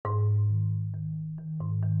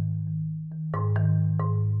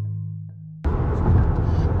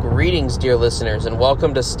Greetings, dear listeners, and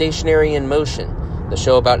welcome to Stationary in Motion, the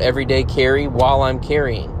show about everyday carry while I'm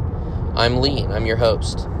carrying. I'm Lee, and I'm your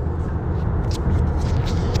host.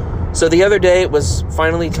 So the other day, it was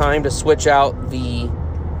finally time to switch out the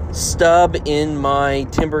stub in my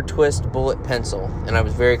Timber Twist bullet pencil, and I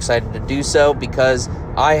was very excited to do so because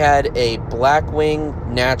I had a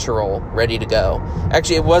Blackwing Natural ready to go.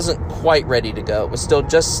 Actually, it wasn't quite ready to go. It was still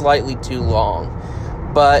just slightly too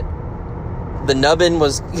long, but the nubbin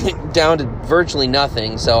was down to virtually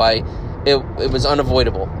nothing, so it was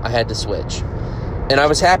unavoidable. I had to switch. And I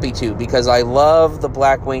was happy to, because I love the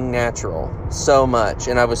Blackwing Natural so much,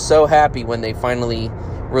 and I was so happy when they finally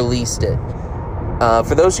released it.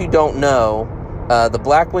 For those who don't know, the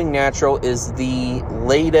Blackwing Natural is the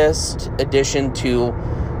latest addition to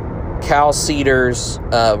Cal Cedar's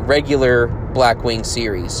regular Blackwing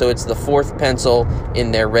series. So it's the fourth pencil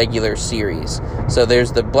in their regular series. So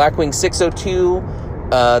there's the Blackwing 602,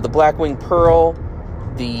 the Blackwing Pearl,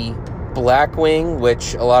 the Blackwing,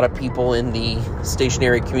 which a lot of people in the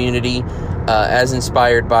stationary community, as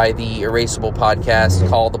inspired by the Erasable podcast,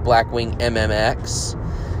 call the Blackwing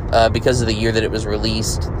MMX, because of the year that it was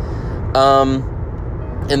released.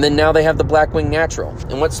 And then now they have the Blackwing Natural.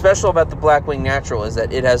 And what's special about the Blackwing Natural is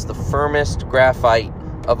that it has the firmest graphite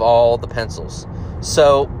of all the pencils.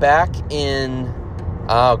 So back in,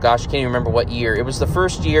 I can't even remember what year. It was the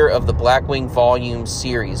first year of the Blackwing Volume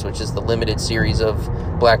series, which is the limited series of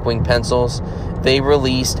Blackwing pencils. They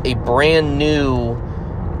released a brand new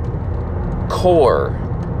core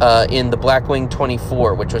in the Blackwing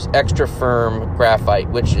 24, which was extra firm graphite,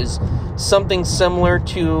 which is something similar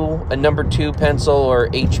to a number 2 pencil or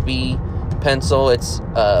HB pencil. It's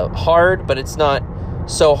hard, but it's not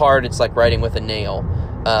so hard it's like writing with a nail.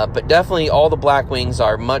 But definitely all the Blackwings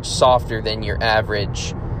are much softer than your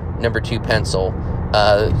average number 2 pencil.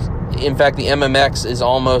 In fact, the MMX is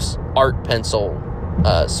almost art pencil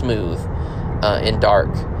smooth and dark.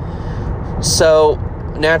 So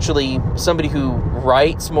naturally, somebody who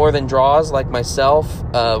writes more than draws, like myself,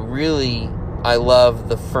 really, I love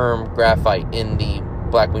the firm graphite in the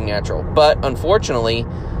Blackwing Natural. But unfortunately,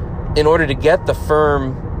 in order to get the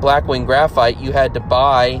firm Blackwing graphite, you had to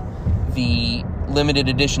buy the limited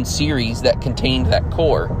edition series that contained that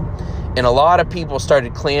core. And a lot of people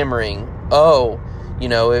started clamoring,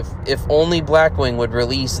 if only Blackwing would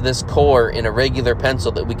release this core in a regular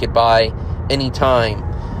pencil that we could buy anytime.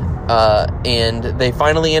 And they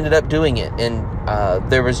finally ended up doing it, and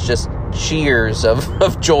there was just cheers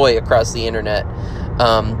of joy across the internet.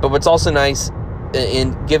 But what's also nice,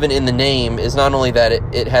 given in the name, is not only that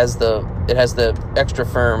it has the extra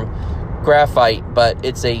firm graphite, but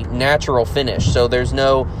it's a natural finish. So there's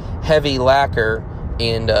no heavy lacquer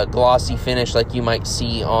and glossy finish like you might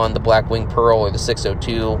see on the Blackwing Pearl or the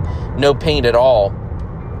 602. No paint at all.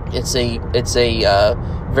 It's a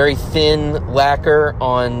very thin lacquer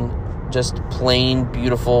on just plain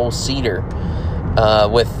beautiful cedar,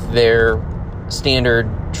 with their standard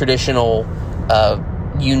traditional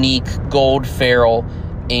unique gold ferrule,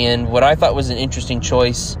 and what I thought was an interesting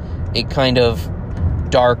choice, a kind of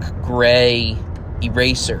dark gray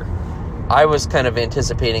eraser. I was kind of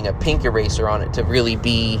anticipating a pink eraser on it to really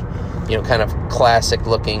be, kind of classic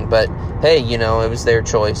looking, but hey, it was their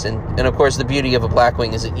choice. And of course, the beauty of a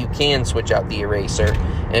Blackwing is that you can switch out the eraser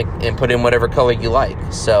and put in whatever color you like.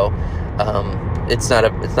 So it's not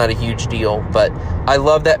a huge deal, but I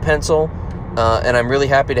love that pencil, and I'm really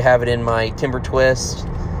happy to have it in my Timber Twist,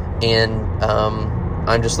 and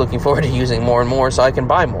I'm just looking forward to using more and more so I can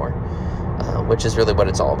buy more, which is really what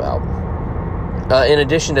it's all about. In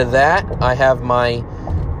addition to that, I have my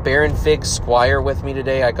Baron Fig Squire with me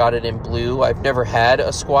today. I got it in blue. I've never had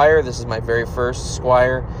a Squire. This is my very first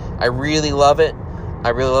Squire. I really love it. I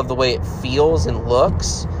really love the way it feels and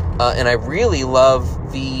looks. And I really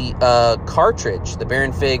love the cartridge, the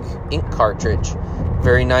Baron Fig ink cartridge.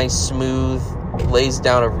 Very nice, smooth, lays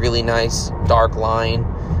down a really nice dark line.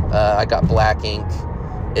 I got black ink.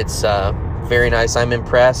 It's very nice. I'm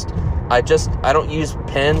impressed. I don't use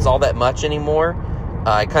pens all that much anymore.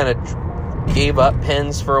 I kind of gave up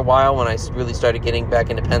pens for a while when I really started getting back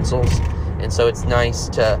into pencils. And so it's nice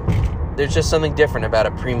there's just something different about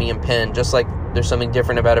a premium pen, just like there's something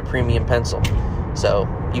different about a premium pencil. So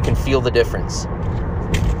you can feel the difference.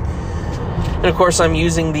 And of course, I'm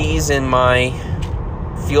using these in my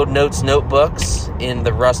Field Notes notebooks in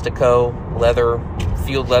the Rustico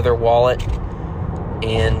field leather wallet.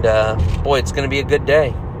 And boy, it's going to be a good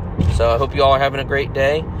day. So I hope you all are having a great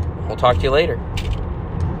day. We'll talk to you later.